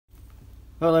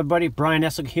Hello everybody, Brian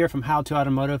Essig here from How to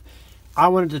Automotive. I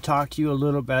wanted to talk to you a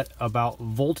little bit about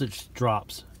voltage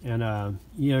drops. And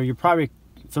you're probably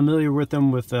familiar with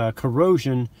them with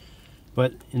corrosion,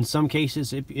 but in some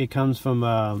cases it comes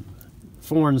from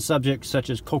foreign subjects such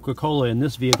as Coca-Cola in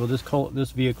this vehicle.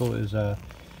 This vehicle is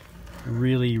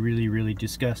really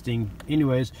disgusting.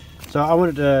 Anyways, so I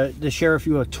wanted to share with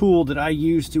you a tool that I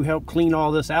use to help clean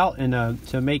all this out and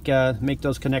to make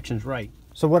those connections right.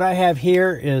 So what I have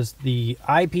here is the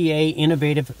IPA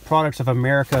Innovative Products of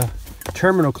America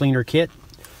terminal cleaner kit.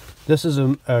 This is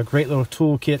a great little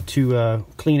tool kit to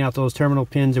clean out those terminal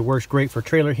pins. It works great for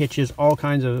trailer hitches, all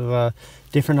kinds of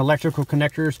different electrical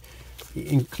connectors,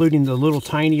 including the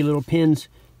tiny little pins.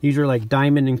 These are like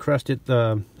diamond encrusted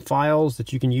files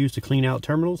that you can use to clean out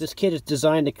terminals. This kit is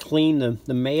designed to clean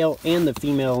the male and the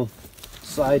female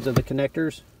sides of the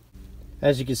connectors.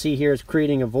 As you can see here, it's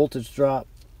creating a voltage drop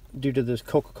due to this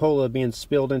Coca-Cola being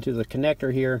spilled into the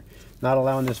connector here, not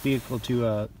allowing this vehicle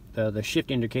to the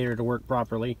shift indicator to work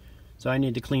properly. So I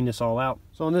need to clean this all out.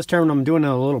 So on this terminal, I'm doing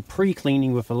a little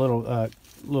pre-cleaning with a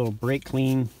little brake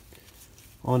clean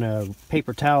on a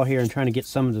paper towel here, and trying to get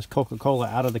some of this Coca-Cola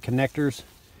out of the connectors.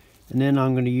 And then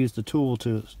I'm going to use the tool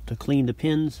to clean the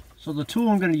pins. So the tool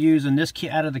I'm going to use in this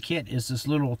kit, out of the kit, is this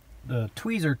little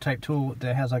tweezer type tool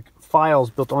that has like files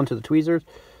built onto the tweezers.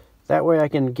 That way I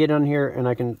can get on here and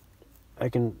I can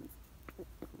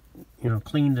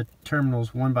clean the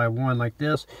terminals one by one like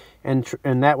this, and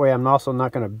that way I'm also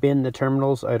not going to bend the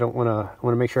terminals. I want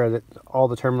to make sure that all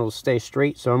the terminals stay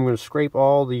straight. So I'm going to scrape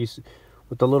all these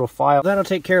with the little file. That'll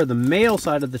take care of the male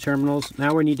side of the terminals.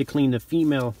 Now we need to clean the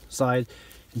female side,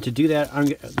 and to do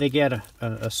that they get an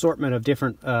assortment of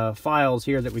different files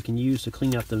here that we can use to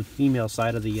clean out the female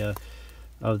side of the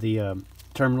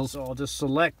terminals. So I'll just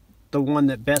select the one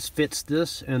that best fits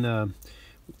this, and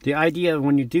the idea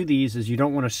when you do these is you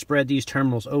don't want to spread these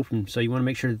terminals open, so you want to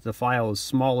make sure that the file is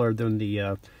smaller than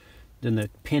the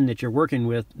pin that you're working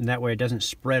with, and that way it doesn't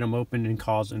spread them open and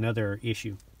cause another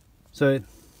issue. So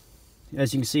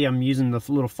as you can see, I'm using the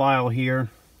little file here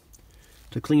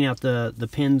to clean out the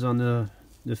pins on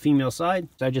the female side.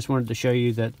 I just wanted to show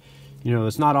you that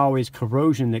it's not always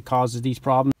corrosion that causes these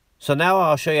problems. So now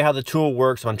I'll show you how the tool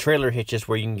works on trailer hitches,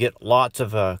 where you can get lots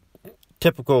of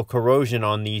typical corrosion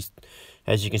on these,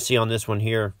 as you can see on this one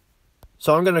here.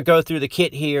 So I'm going to go through the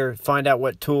kit here, find out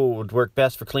what tool would work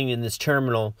best for cleaning this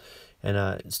terminal,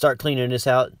 and start cleaning this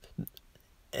out.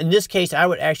 In this case, I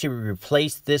would actually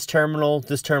replace this terminal.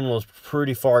 This terminal is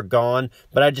pretty far gone,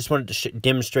 but I just wanted to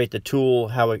demonstrate the tool,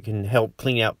 how it can help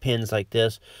clean out pins like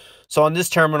this. So on this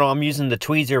terminal, I'm using the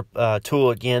tweezer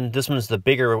tool again. This one's the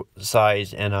bigger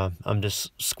size, and I'm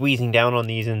just squeezing down on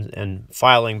these and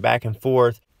filing back and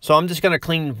forth. So I'm just going to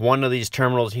clean one of these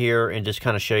terminals here and just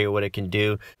kind of show you what it can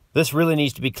do. This really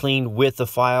needs to be cleaned with the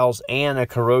files and a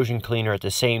corrosion cleaner at the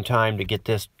same time to get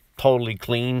this totally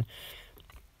clean.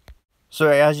 So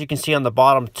as you can see on the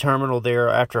bottom terminal there,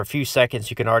 after a few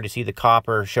seconds, you can already see the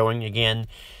copper showing again,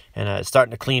 and it's starting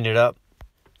to clean it up.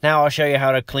 Now I'll show you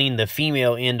how to clean the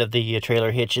female end of the trailer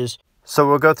hitches. So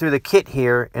we'll go through the kit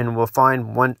here, and we'll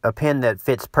find a pin that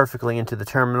fits perfectly into the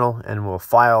terminal, and we'll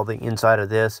file the inside of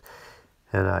this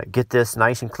and get this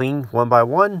nice and clean one by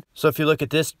one. So if you look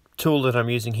at this tool that I'm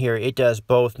using here, it does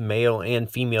both male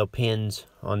and female pins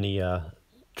on the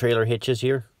trailer hitches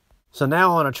here. So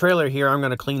now on a trailer here, I'm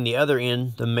going to clean the other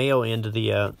end, the male end of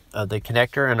the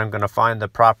connector, and I'm going to find the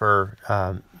proper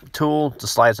tool to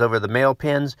slice over the male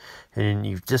pins, and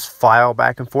you just file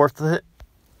back and forth with it.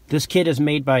 This kit is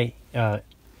made by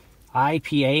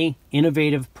IPA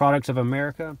Innovative Products of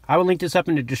America. I will link this up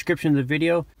in the description of the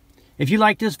video. If you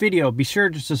like this video, be sure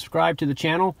to subscribe to the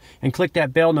channel and click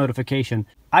that bell notification.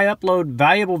 I upload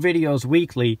valuable videos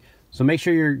weekly, so make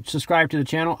sure you're subscribed to the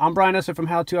channel. I'm Brian Essig from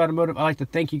How to Automotive. I'd like to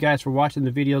thank you guys for watching the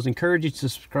videos. Encourage you to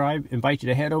subscribe. Invite you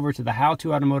to head over to the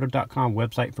howtoautomotive.com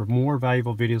website for more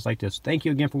valuable videos like this. Thank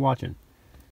you again for watching.